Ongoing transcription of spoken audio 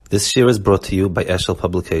This year is brought to you by Eshel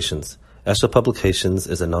Publications. Eshel Publications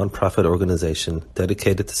is a non-profit organization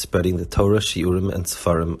dedicated to spreading the Torah, Shiurim, and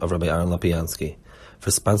Sefarim of Rabbi Aaron Lapiansky. For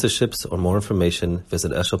sponsorships or more information,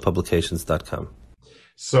 visit eshelpublications.com.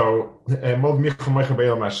 So, and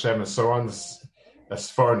so on,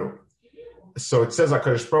 Sfarnu. So it says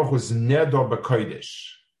HaKadosh Baruch Hu is Nedo B'Kodesh.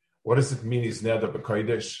 What does it mean he's Nedo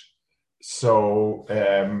B'Kodesh? So,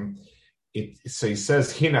 he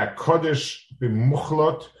says, Hina Kodesh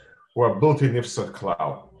b'muchlot or built in Nifsot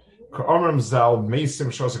Klau. Ka'omram zal meisim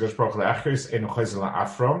shos HaKadosh Baruch Hu le'achris en u'chayz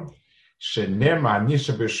la'afram shenema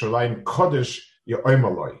nisha b'Yerushalayim Kodesh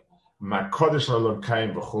yo'oimaloi ma Kodesh la'lon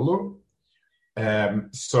kaim v'chulu.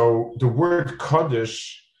 So the word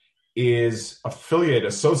Kodesh is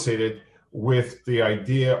associated with the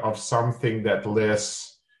idea of something that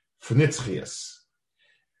lasts for nitzchias.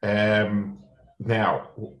 Now,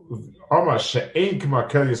 Omar she'ein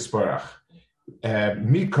k'makel yisparach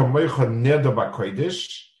mi kamoicha nedo b'kodesh.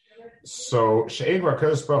 So she'ein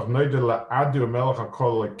k'makel yisparach noida la'adu melech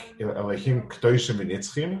hakol elehim k'doshim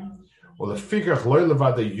v'nitzchim u'lefikach loy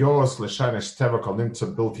levada yos l'shanesh teva kol nimtza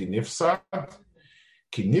bilti nifsad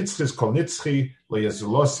ki nitzchis kol nitzchi lo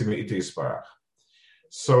yezulosim ve'ita yisparach.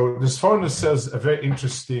 So this foreigner says a very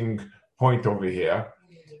interesting point over here.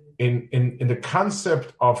 In the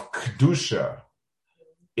concept of kedusha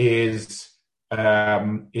is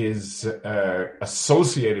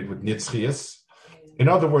associated with nitzchias. In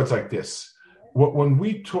other words, like this: when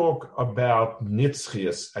we talk about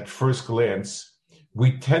nitzchias at first glance,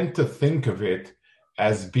 we tend to think of it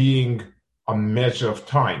as being a measure of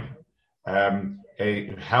time.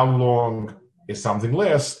 How long is something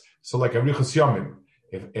last? So, like arichos yomim.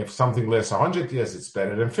 If something lasts 100 years, it's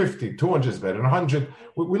better than 50. 200 is better than 100.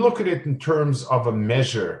 We look at it in terms of a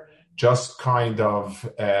measure, just kind of,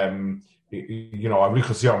 arichos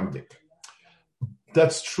yomdik.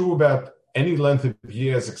 That's true about any length of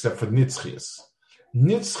years except for nitzchias.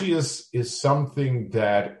 Nitzchias is something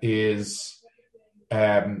that is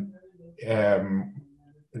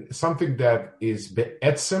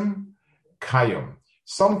be'etzem kayom,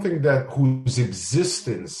 something that whose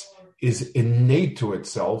existence is innate to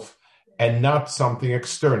itself and not something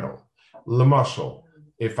external. L'mashal,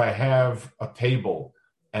 if I have a table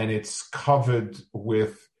and it's covered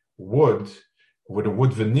with wood, with a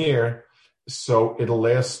wood veneer, so it'll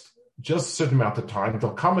last just a certain amount of time.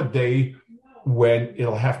 There'll come a day when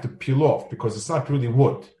it'll have to peel off because it's not really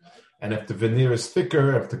wood. And if the veneer is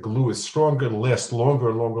thicker, if the glue is stronger, it'll last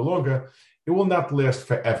longer. It will not last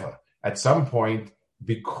forever. At some point,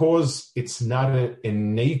 because it's not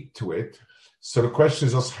innate to it, so the question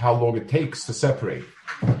is also how long it takes to separate.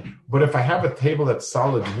 But if I have a table that's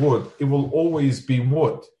solid wood, it will always be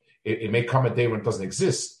wood. It may come a day when it doesn't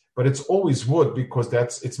exist, but it's always wood because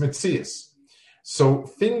it's metzias. So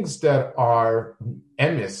things that are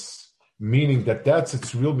emes, meaning that's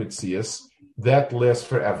its real metzias, that lasts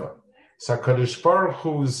forever. So HaKadosh Baruch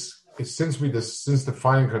Hu's, since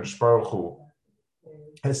defining HaKadosh Baruch Hu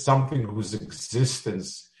as something whose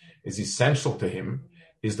existence is essential to him,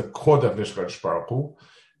 is the kod of HaKadosh Baruch Hu.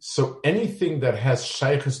 So anything that has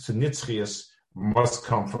shaykhs to nitzchias must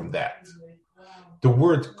come from that. The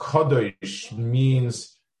word kadosh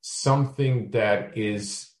means something that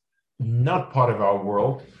is not part of our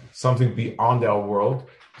world, something beyond our world.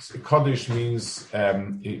 So kadosh means,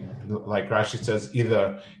 like Rashi says,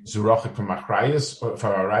 either zurachik from achrayas or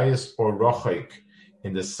from arayas, or rochik,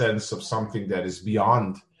 in the sense of something that is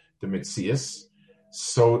beyond the Metzias.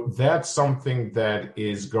 So that's something that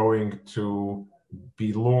is going to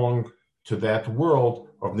belong to that world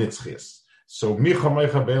of Nitzchias. So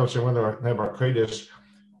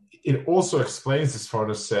it also explains, as far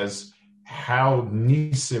as says, how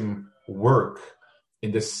Nisim work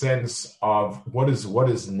in the sense of what is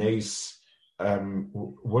Nes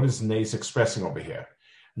expressing over here.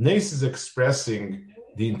 Nes is expressing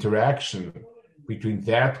the interaction between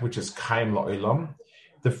that which is kaim la'olam,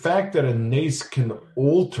 the fact that a nes can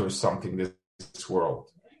alter something in this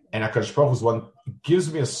world, and HaKadosh Baruch Hu's one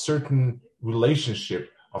gives me a certain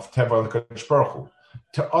relationship of Teva and HaKadosh Baruch Hu.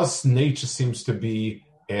 To us, nature seems to be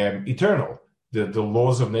eternal. The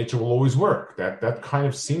laws of nature will always work. That kind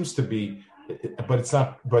of seems to be, but it's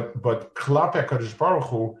not. But Klap HaKadosh Baruch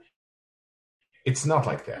Hu, it's not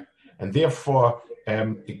like that, and therefore,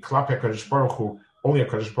 Klap HaKadosh Baruch Hu, only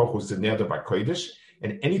HaKadosh Baruch Hu is the Neder B'Kodesh,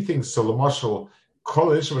 and anything, so l'mashal,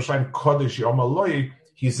 Kodesh, Yomaloi,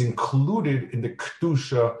 he's included in the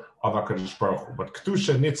Kedusha of HaKadosh Baruch Hu. But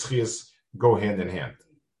Kedusha and Nitzchias go hand in hand.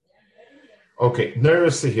 Okay,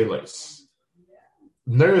 Neres Sehiles.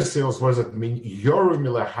 Neres Sehiles, what does it mean? Yoru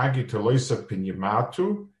milahagi teloisa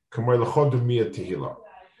pinyamatu, kamoy lechodu mia tehila.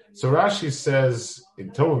 So Rashi says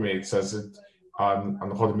in Ptolemy, it says it on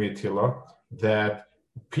the Chodmei Tila, that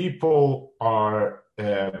people are.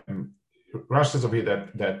 Rashi says over here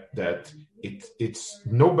that it's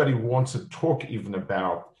nobody wants to talk even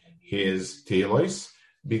about his Tehillos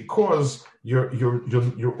because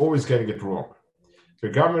you're always getting it wrong. The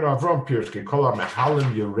Gamer Avram Pirke Kol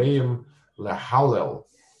HaMehalim Yereim LeHalel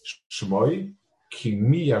Shmoi Ki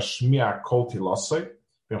Mi Yashmi'a Kol Tilasei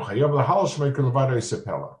V'Chayav LeHalel Shmoi Kol Levado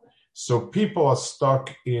Yisapela. So people are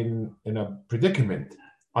stuck in a predicament.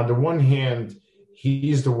 On the one hand, he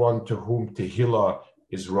is the one to whom Tehillah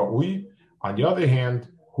is Ra'ui. On the other hand,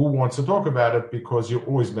 who wants to talk about it because you're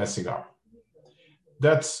always messing up?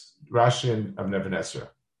 That's Rashi and Neven Ezra.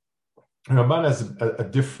 Ramban has a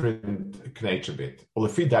different nature bit.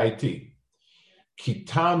 Olefi daiti, ki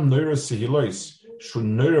tam neura sehilois, shu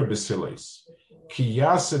neura besilois, ki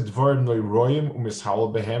yased dvarim noiroim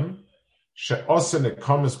umishal behem, she ose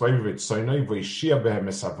nekamis vayivit soinoi vayshia behem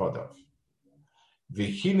esavodav.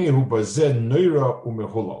 Vihine hu bazeh neura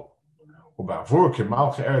umehulal. Ubavur ke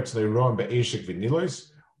malche eretz noiroim be'eshik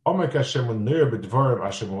vinilois, omek Hashem neura bedvarim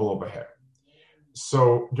Hashem hulal behem.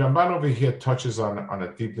 So Ramban over here touches on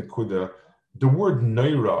a deep nekuda. The word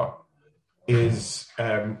neira is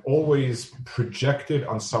always projected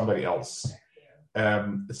on somebody else.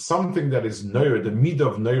 Something that is neira, the midah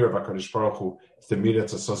of neira of HaKadosh Baruch Hu, is the midah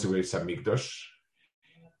that's associated with Hamikdash.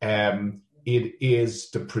 It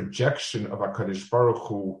is the projection of HaKadosh Baruch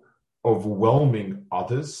Hu overwhelming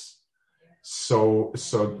others. So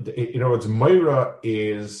in other words, meira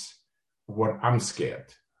is what I'm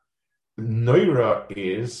scared. Neira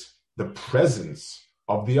is the presence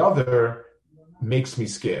of the other makes me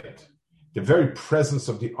scared. The very presence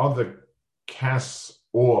of the other casts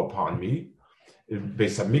awe upon me.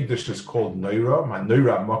 Beis Hamikdash is called Neira, my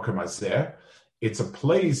Neira Makom Hazeh. It's a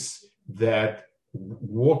place that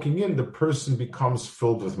walking in, the person becomes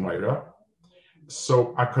filled with Meira.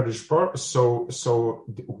 So HaKadosh Baruch, so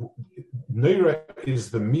Neira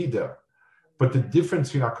is the Midah, but the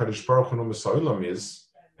difference between HaKadosh Baruch Hu and Umm is,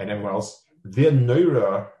 and everyone else, their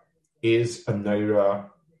Neira is a Neira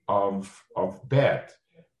of bad.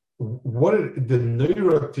 The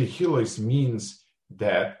Neira Tehillos means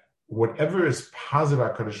that whatever is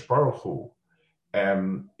positive HaKadosh Baruch Hu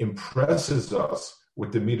impresses us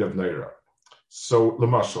with the Midah of Neira. So,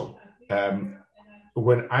 Lamashal,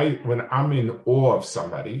 when I'm in awe of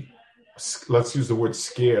somebody, let's use the word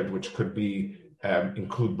scared, which could be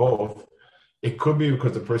include both. It could be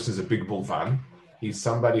because the person is a big bulvan. He's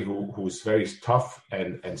somebody who's very tough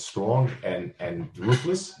and strong and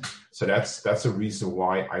ruthless. So that's a reason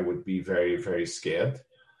why I would be very, very scared.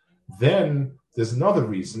 Then there's another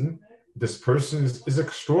reason. This person is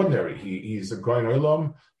extraordinary. He's a Goyin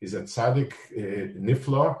Olam. He's a tzaddik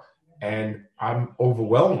nifla, and I'm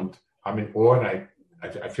overwhelmed. I'm in awe, and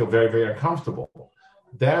I feel very, very uncomfortable.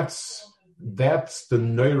 That's the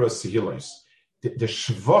Neira Sehilos. The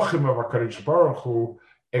Shvachim of HaKadosh Baruch Hu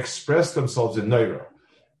express themselves in Neira.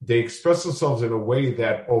 They express themselves in a way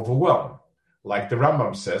that overwhelm, like the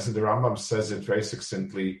Rambam says, and the Rambam says it very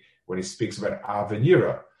succinctly when he speaks about Av and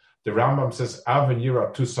Yira. The Rambam says Av and Yira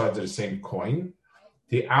are two sides of the same coin.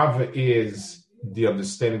 The Av is the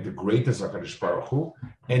understanding, the greatness of HaKadosh Baruch Hu,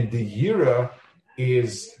 and the Yira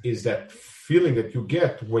is that feeling that you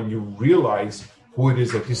get when you realize who it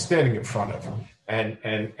is that you're standing in front of. And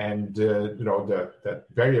that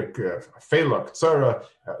very Feilak Tzara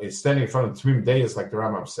is standing in front of Tmim Deyas, like the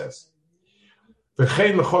Rambam says.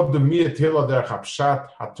 V'chein l'chod dumiyah tehillah derech hapshat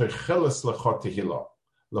hatoicheles l'chod tehillah.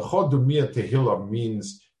 L'chod dumiyah tehillah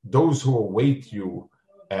means those who await you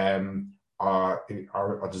are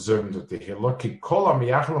deserving of tehillah. Ki kol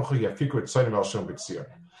ha'miyach l'chu yafiku etzonim el shem b'tzion.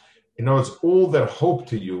 In other words, all that hope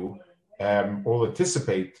to you, all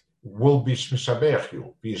anticipate, will be shmishabech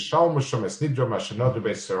you. BeShalach Mishum Esnidra Mashenadu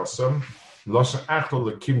Beisarasum Losha Achlo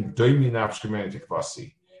Lekim Doimi Nafshi Meni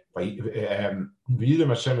Tikvasi. V'yidem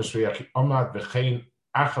Hashem Esriyach Omad V'chein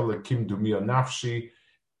Achal Lekim Dumio Nafshi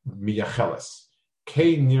Miyacheles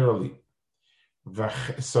Kei Nirali.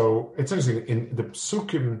 So it's interesting in the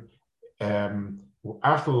psukim. Achal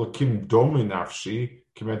Lekim Domi Nafshi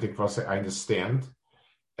Kimeni Tikvasi. I understand.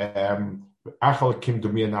 Achal Lekim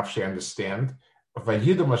Dumio Nafshi. I understand. Where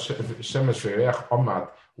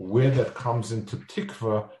that comes into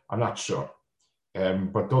tikva, I'm not sure.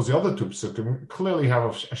 But those other two psukim clearly have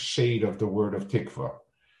a shade of the word of tikva.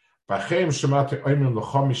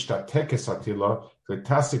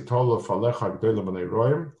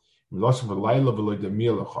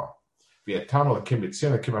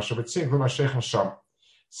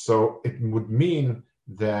 So it would mean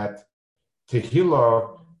that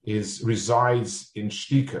tehillah resides in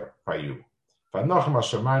Shtika by you. V'anochem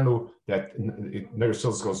ashamanu, that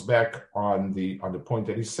Nersils goes back on the point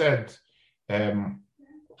that he said.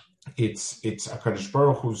 It's HaKadosh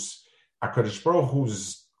Baruch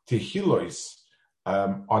Hu's tehilos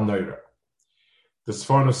on Neira. The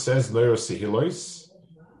Sforno says Neira tehilos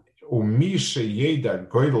umi sheyeda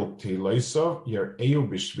goydel tehilosav yereu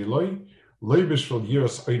b'shviloi loy b'shvil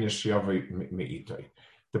yiros oynish yavei meitoi.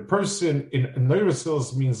 The person in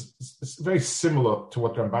Neira means it's very similar to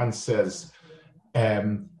what Ramban says.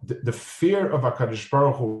 The fear of HaKadosh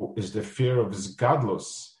Baruch Hu is the fear of his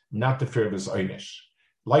gadlus, not the fear of his oynish.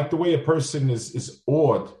 Like the way a person is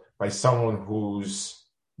awed by someone who's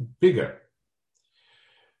bigger.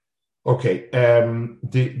 Okay,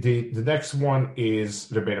 the next one is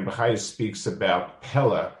Rabbeinu Bechaya speaks about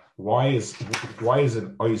Pella. Why is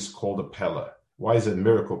an ois called a Pella? Why is a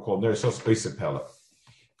miracle called Neresos ois a Pella?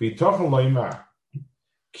 V'itochen loima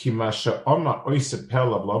ki masha oma ois a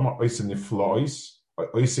Pella v'loma ois a niflois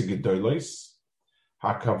ois a gedolos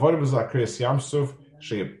hakavod b'zakrias yamsuf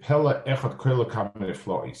sheyeh Pella echad koila kam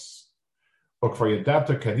niflois ukvar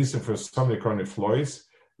yadata kadisim for some nikron niflois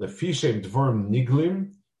lefi sheim dvorim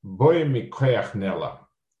niglim boy mikoyach nelam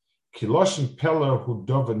kiloshin Pella hu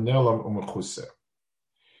dova nelam umechuse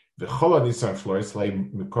v'chol anisan flois lei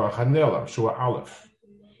mikoyach nelam shua aleph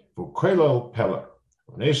v'koilel Pella.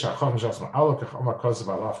 So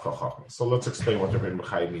let's explain what the Rebbe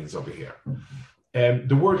Mechai means over here.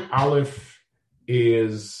 The word Aleph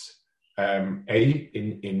is in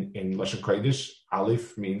Lashon Kodesh.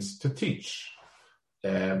 Aleph means to teach.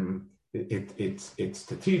 It's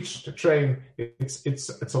to teach, to train. It's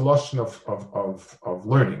a lashon of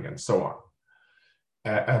learning and so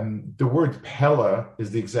on. The word Pella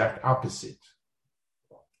is the exact opposite.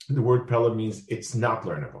 The word Pella means it's not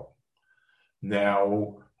learnable.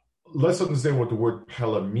 Now, let's understand what the word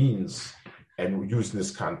Pella means and use in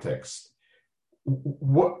this context.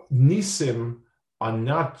 What Nisim are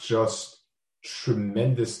not just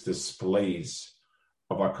tremendous displays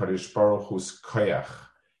of HaKadosh Baruch Hu's koyach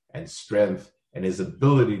and strength and his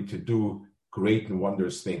ability to do great and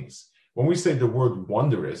wondrous things. When we say the word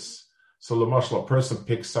wondrous, so l'mashal, a person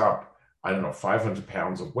picks up, 500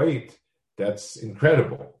 pounds of weight, that's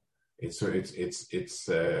incredible. It's something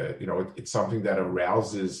that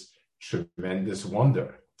arouses tremendous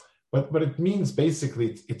wonder, but it means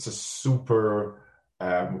basically it's a super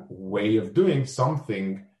way of doing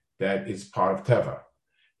something that is part of teva.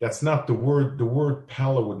 That's not the word. The word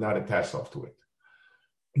Pella would not attach itself to it.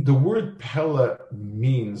 The word Pella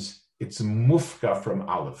means it's mufka from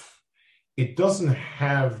Aleph. It doesn't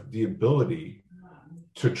have the ability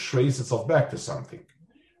to trace itself back to something.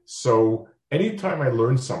 So anytime I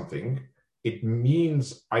learn something, it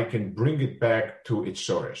means I can bring it back to its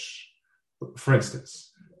shoresh. For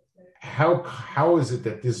instance, how is it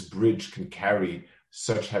that this bridge can carry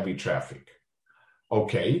such heavy traffic?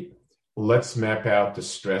 Okay, let's map out the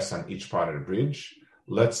stress on each part of the bridge.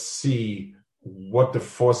 Let's see what the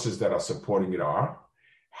forces that are supporting it are.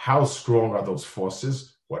 How strong are those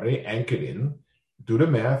forces? What are they anchored in? Do the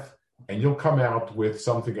math, and you'll come out with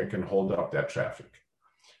something that can hold up that traffic.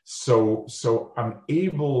 So I'm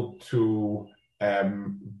able to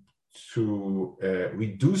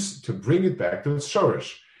reduce, to bring it back to its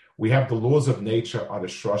shorish. We have the laws of nature are the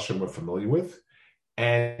shroshim we're familiar with,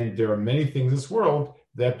 and there are many things in this world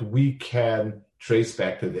that we can trace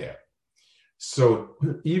back to there. So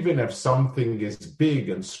even if something is big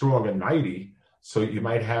and strong and mighty, so you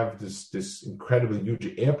might have this incredibly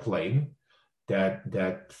huge airplane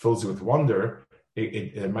that fills you with wonder.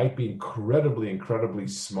 It might be incredibly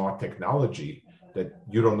smart technology that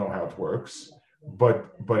you don't know how it works,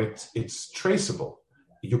 but it's traceable.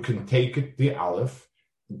 You can take it, the Aleph.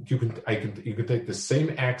 You can take the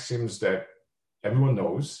same axioms that everyone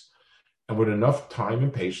knows, and with enough time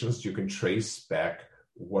and patience, you can trace back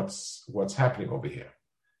what's happening over here.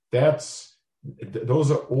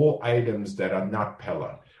 Those are all items that are not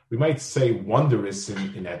Pella. We might say wondrous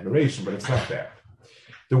in admiration, but it's not that.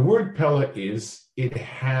 The word Pella it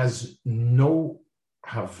has no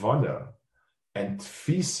Havana and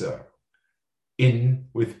Tfisa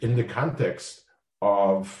within the context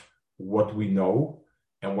of what we know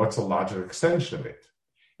and what's a logical extension of it.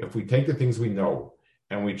 If we take the things we know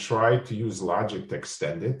and we try to use logic to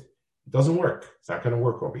extend it, it doesn't work. It's not going to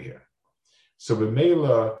work over here. So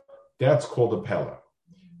B'meila, that's called a Pella.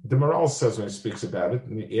 The Maral says when he speaks about it,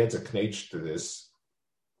 and he adds a knetch to this,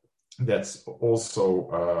 that's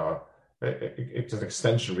also it's an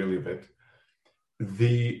extension really of it.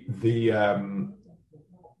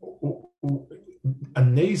 A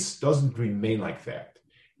nace doesn't remain like that.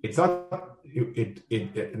 It's not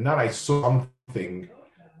not I saw something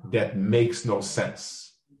that makes no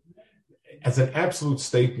sense. As an absolute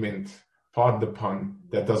statement, pardon the pun,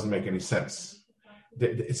 that doesn't make any sense.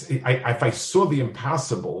 If I saw the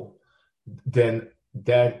impossible, then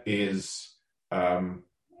that is a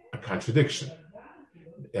contradiction.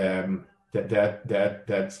 That's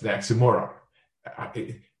the oxymoron.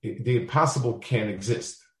 The impossible can't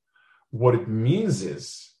exist. What it means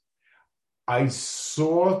is I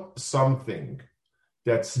saw something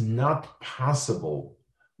that's not possible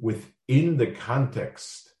within the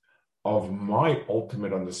context of my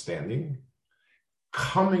ultimate understanding,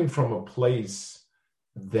 coming from a place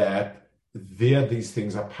that these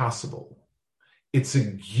things are possible. It's a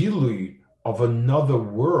gilui of another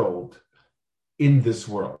world in this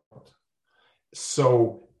world.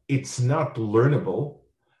 So it's not learnable,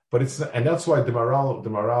 but it's not, and that's why the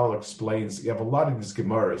Maral explains. You have a lot of these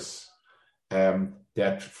Gemaras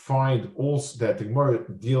that find also that the Gemara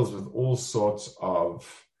deals with all sorts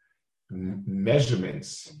of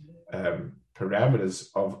measurements, parameters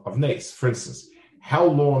of Nes. For instance, how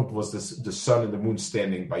long was the sun and the moon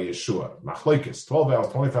standing by Yeshua? Machlokes, 12 hours,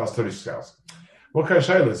 25 hours, 36 hours. What kind of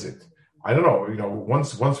shayla is it? I don't know.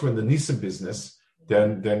 Once we're in the Nisan business,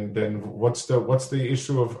 then what's the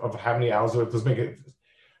issue of how many hours it does make it?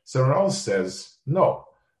 So Raul says no.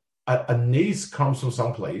 A Nes comes from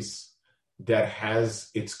some place that has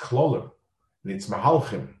its klolim and its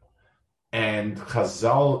mahalchim, and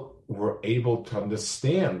Chazal were able to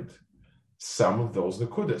understand some of those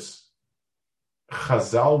nekudas.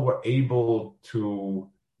 Chazal were able to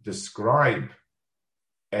describe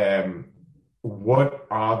what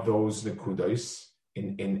are those nekudas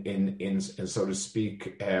in so to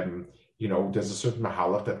speak. There's a certain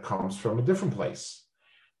mahalach that comes from a different place.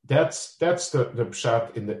 That's the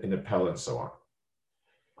pshat in the Pell and so on.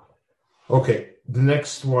 Okay, the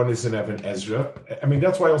next one is in Even Ezra. I mean,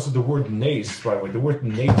 that's why also the word nes, by the way, the word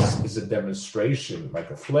nes is a demonstration, like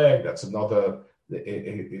a flag. That's another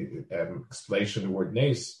explanation of the word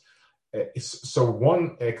nes. So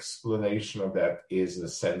one explanation of that is in the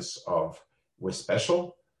sense of we're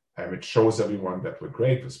special, and it shows everyone that we're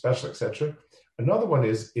great, we're special, etc. Another one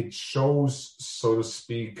is it shows, so to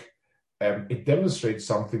speak, it demonstrates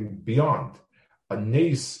something beyond. A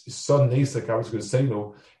nes, son nes, like I was going to say,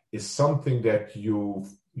 is something that you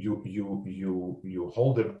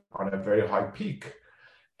hold it on a very high peak,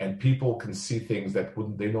 and people can see things that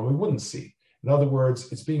they normally wouldn't see. In other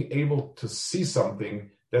words, it's being able to see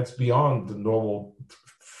something that's beyond the normal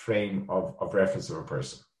frame of reference of a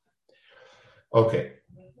person. Okay.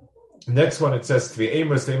 Next one, it says,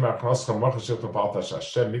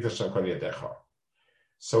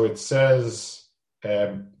 so it says,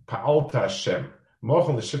 Pa'alta Hashem,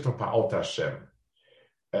 Mochel L'Shifra Pa'alta Hashem.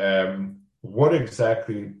 What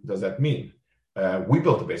exactly does that mean? We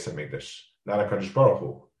built the Beis HaMikdash, not a Kadosh Baruch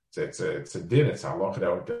Hu. It's a din, it's a halach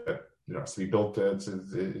that it's to be built. It's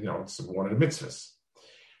one of the mitzvahs.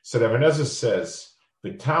 So the Even Ezra says,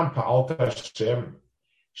 "V'tam pa'alta Hashem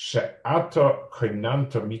she'ata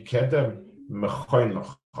koinanta mikedem mechoin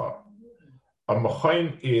lecha." A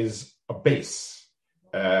mechoin is a base,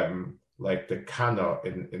 like the kana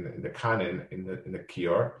in the kana in the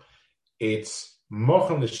kior. It's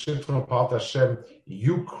mochen l'shitron pa'alta Hashem.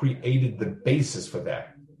 You created the basis for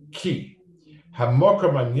that. Ki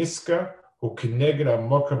hamokam aniska hu kineged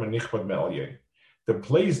hamokam anichbad me'alyin. The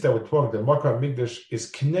place that we're talking, the Makar Migdash,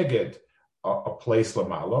 is Kneged, a place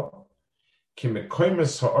Lamala. So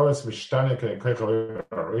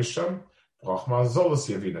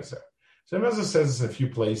Mezah says in a few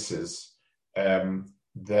places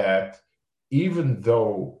that even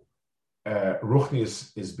though Ruchni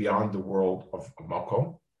is beyond the world of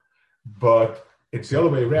Makom, but it's the other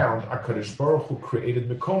way around. HaKadosh Baruch Hu created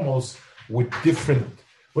Mekomos with a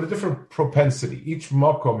different propensity. Each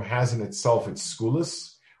makom has in itself its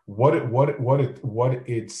skulas, what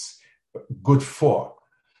it's good for.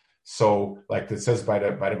 So, like it says by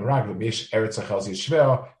the Meraglim, Yish Eretz Achaz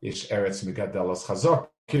Yishver, Yish Eretz Migadelas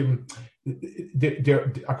Chazokim.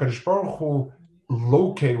 HaKadosh Baruch Hu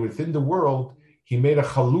located within the world. He made a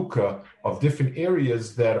chalukah of different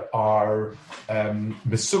areas that are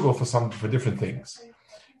mesugel for different things.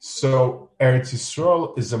 So Eretz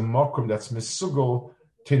Yisrael is a makom that's mesugel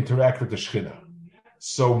to interact with the Shekhinah.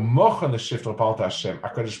 So Mochan Shifra Pa'alta Hashem,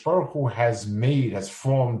 HaKadosh Baruch Hu has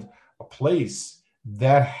formed a place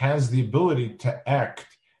that has the ability to act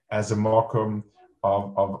as a makom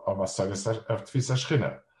of Asagas of Tfisa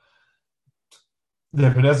Shekhinah. The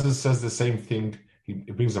Even Ezra says the same thing. He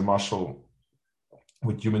brings a mashal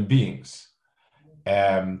with human beings.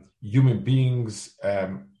 Human beings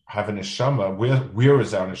have a neshama. Where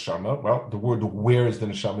is our neshama? Well, the word "where is the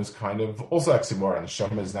neshama" is kind of also oxymoron.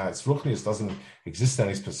 Neshama is not, it's ruchnius, doesn't exist in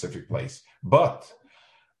any specific place. But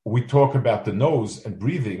we talk about the nose and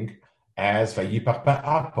breathing as vayipach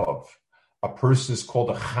ba'apov. A person is called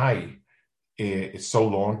a chai so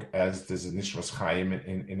long as there's a nishmas chayim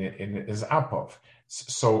in his apov.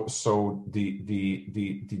 So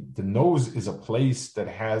the nose is a place that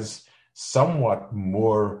has somewhat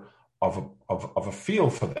more of a feel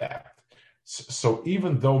for that. So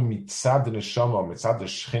even though mitzad the neshama, mitzad the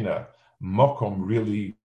shechina, mokom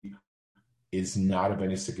really is not of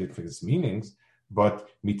any significant meanings, but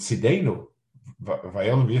mitzidenu,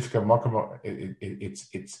 vayelem v'yifka mokom, it's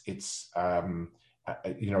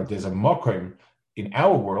there's a mokom in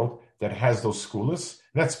our world that has those skulas.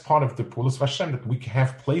 That's part of the pulas Hashem, that we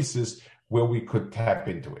have places where we could tap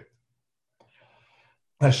into it.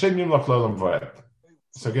 Hashem yimlach l'olam v'ed.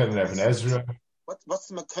 So again, Ibn Ezra. What's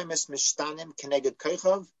the mekomis mishtanim keneged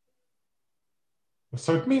kochav?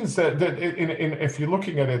 So it means that if you're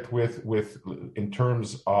looking at it with in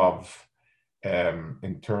terms of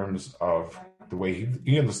the way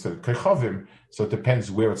he understood kochavim, so it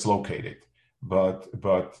depends where it's located. But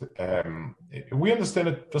we understand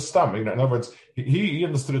it the stam. In other words, he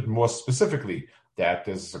understood it more specifically, that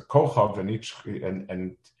there's a kochav in each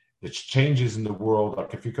and it changes in the world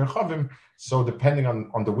like if you kochavim. So depending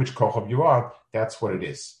on the which kochav you are, that's what it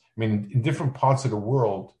is. I mean, in different parts of the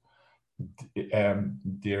world,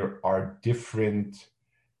 there are different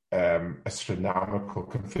astronomical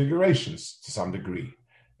configurations to some degree.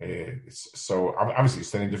 So obviously,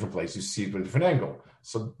 standing in different places, you see it with a different angle.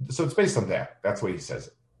 So it's based on that. That's why he says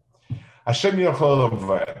it. Hashem yachol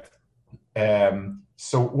v'ed.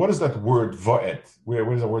 So what is that word v'ed? Where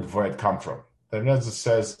does the word v'ed come from? Then as it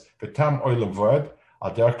says, "V'tam olam v'ed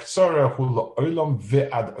al derech ksara hu olam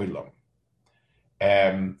v'ad olam."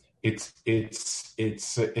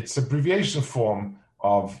 It's abbreviation form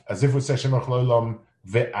of as if we say Hashem yachol olam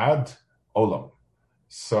v'ad olam.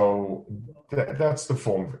 So that's the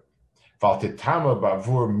form of it.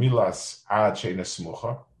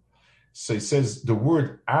 So he says the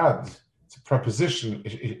word ad, it's a preposition,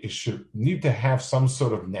 it should need to have some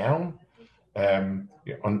sort of noun,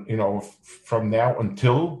 from now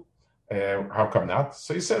until, how come not?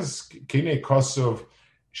 So he says, Kine kosov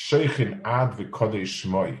sheichin ad v'kodesh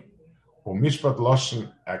shmoi, u'mishpat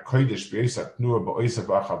loshen kodesh b'eis atnua b'oisav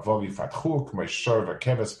v'achavovi fatchu, k'may shor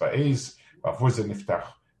v'keves b'eis,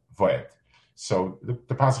 so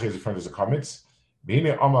the passage is referring to the comments.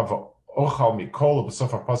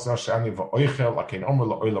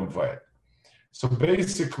 So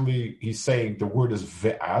basically, he's saying the word is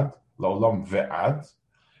ve'ad, la'olam ve'ad.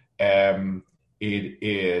 It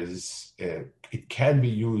can be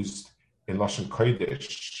used in Lashon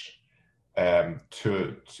Kodesh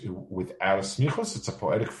without a smichus. It's a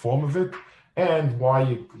poetic form of it, and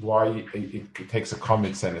why it takes a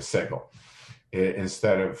comments and a segel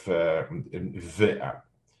instead of ve'ad.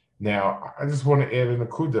 Now, I just want to add in a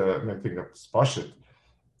kuda, and I think that's pashut.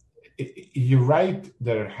 You're right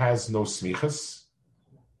that it has no smichas,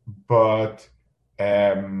 but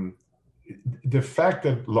the fact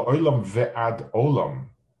that la'olam ve'ad olam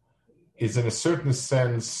is in a certain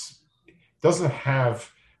sense doesn't have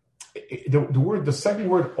the second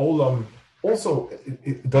word olam also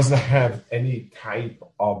it doesn't have any type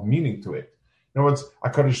of meaning to it. In other words,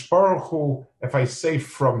 HaKadosh Baruch Hu, if I say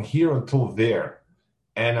from here until there,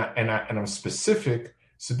 and I'm specific,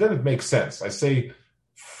 so then it makes sense. I say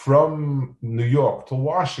from New York to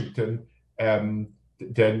Washington, then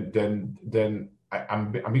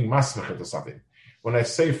I'm being masmechet or something. When I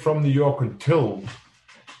say from New York until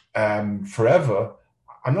forever,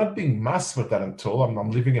 I'm not being masmechet that until.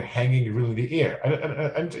 I'm leaving it hanging really in the air.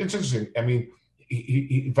 And it's interesting. I mean,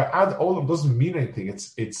 va'ad olam doesn't mean anything.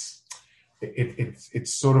 It's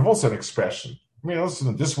sort of also an expression. I mean, also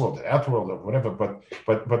in this world, that world, or whatever. But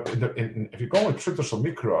if you go with traditional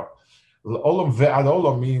mikra, olam ve'ad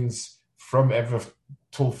olam means from ever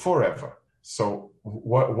till forever. So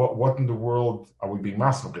what in the world are we being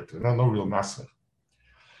masmechet to? No real masmech.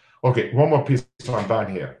 Okay, one more piece on down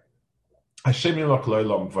here. Hashem yilach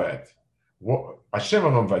lo'olam ve'ed. Hashem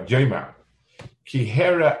olam ve'ed yomer ki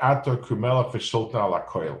hera ato kumelach v'shultna ala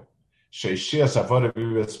koil. Sheishias avodah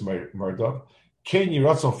v'yves murdav. Ken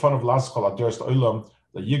yiratzon fun of laskol adoros olam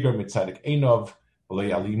leyiger mitzadik einov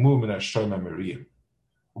v'leyalimu min hashoyim ameriyim.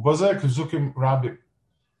 Ubazeh kuzukim rabbi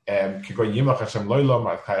kigo yimach Hashem lo'olam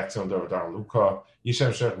al chayatzon dar luka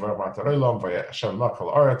yishem shech v'ramat olam v'Hashem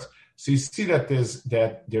lachol aretz. So you see that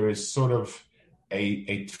there is sort of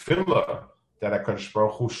a tefillah that HaKadosh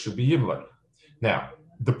Baruch Hu should be yimled. Now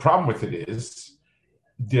the problem with it is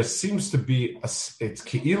there seems to be it's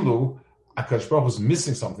Ki'ilu, HaKadosh Baruch Hu is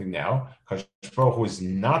missing something now. HaKadosh Baruch Hu is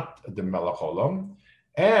not the Melech Olam,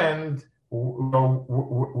 and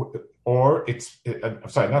or it's I'm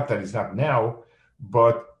sorry, not that he's not now,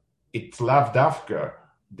 but it's lav dafka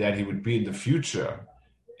that he would be in the future,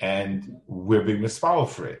 and we're being misfollowed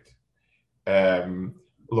for it.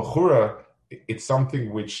 L'chura, it's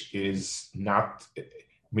something which is not. I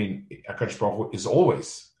mean, HaKadosh Baruch Hu is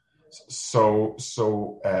always. So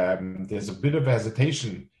there's a bit of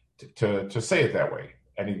hesitation to say it that way.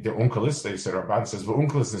 And the Unkelist, they said, Rabban says,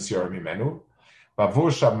 "V'unkelist nisyor mimenu,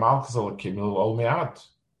 v'avusha malchus alakimil ol me'at."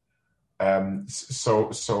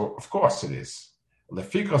 So of course it is.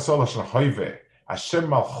 Lefika solash nahoyve Hashem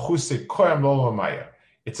malchuse koyam lo maya.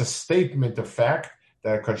 It's a statement of fact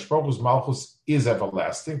that HaKadosh Baruch Hu's malchus is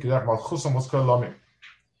everlasting. Kedach malchus amos koyam.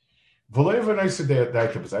 V'loiv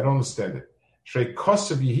I don't understand it. Shrei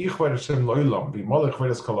kosev yihichver Hashem loilam b'molech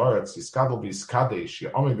veres kol aretz yiskadol b'yiskadesh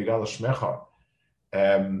yomim b'gal shmecha.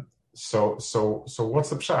 So what's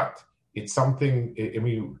the pshat? It's something. I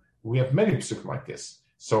mean, we have many psukim like this.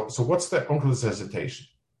 So what's the uncle's hesitation?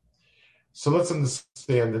 So let's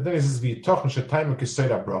understand that then it says v'yitochen shetayim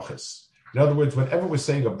kisayda brachas. In other words, whenever we're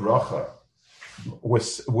saying a bracha,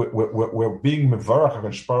 we're being mevarach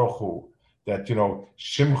HaKadosh Baruch Hu that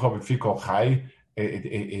shimcha v'fikol chai.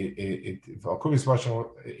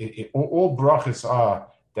 All brachas are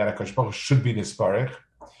that HaKadosh Baruch Hu should be nisparech.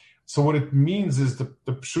 So what it means is the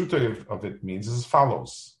pshuta of it means is as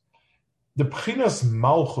follows: the pchinas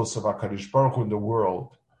malchus of HaKadosh Baruch Hu in the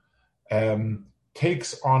world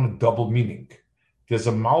takes on a double meaning. There's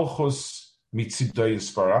a malchus mitzidei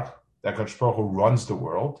yisparach that HaKadosh Baruch Hu runs the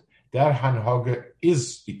world. That hanhaga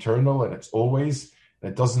is eternal and it's always,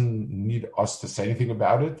 and it doesn't need us to say anything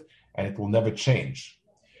about it, and it will never change.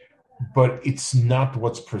 But it's not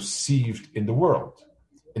what's perceived in the world.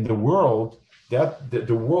 In the world,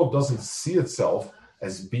 the world doesn't see itself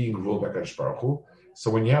as being ruled by HaKadosh Baruch Hu. So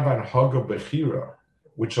when you have Hanhaga Bechira,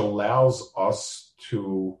 which allows us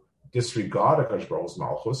to disregard HaKadosh Baruch Hu's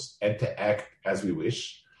Malchus and to act as we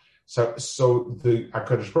wish, so the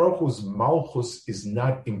HaKadosh Baruch Hu's Malchus is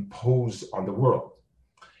not imposed on the world.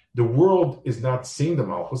 The world is not seeing the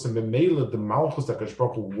Malchus, and the Malchus that HaKadosh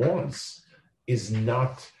Baruch Hu wants is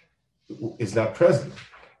not present.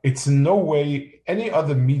 It's in no way any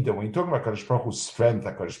other midah. When you talk about HaKadosh Baruch Hu's strength,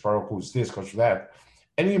 HaKadosh Baruch Hu's this, HaKadosh that,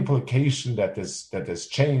 any implication that there's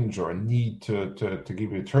change or a need to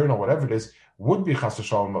give return or whatever it is would be chas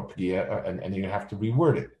v'shalom a p'gia, and you have to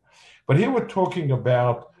reword it. But here we're talking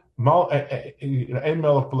about the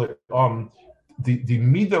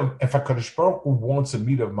midah. If HaKadosh Baruch Hu wants a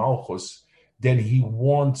midah of malchus, then he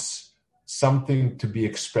wants something to be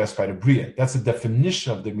expressed by the bria. That's the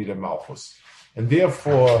definition of the midah of malchus. And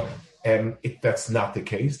therefore, that's not the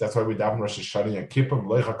case. That's why we daven Rosh Hashanah and Kippur,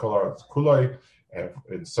 Leicha Kol Haaretz Kuloi,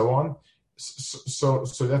 and so on. So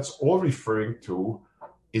that's all referring to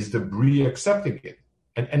is the Bria accepting it,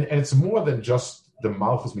 and it's more than just the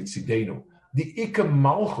Malchus Mitzidenu. The Ikka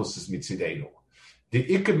Malchus is Mitzidenu. The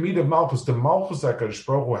Ikka Mid of Malchus, the Malchus that HaKadosh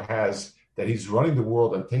Baruch Hu has, that he's running the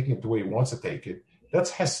world and taking it the way he wants to take it.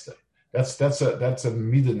 That's Hester. That's a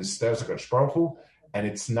Mid in the stairs of HaKadosh Baruch Hu. And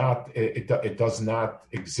it's not. It does not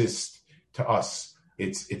exist to us.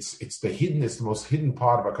 It's the hidden. It's the most hidden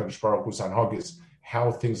part of HaKadosh Baruch Hu's hanhag is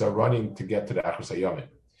how things are running to get to the Achos HaYomim.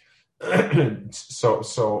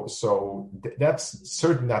 So that's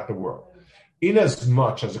certainly not the world. In as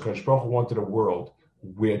much as HaKadosh Baruch Hu wanted a world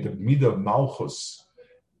where the midah of malchus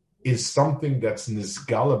is something that's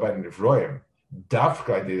nisgala by the Nivroim,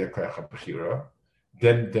 dafka de koach bechira,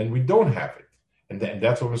 then we don't have it. And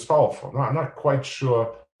that's what was powerful. No, I'm not quite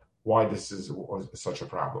sure why this is such a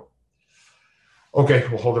problem. Okay,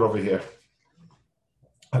 we'll hold it over here.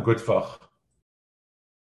 A good fach.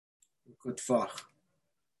 Good fach.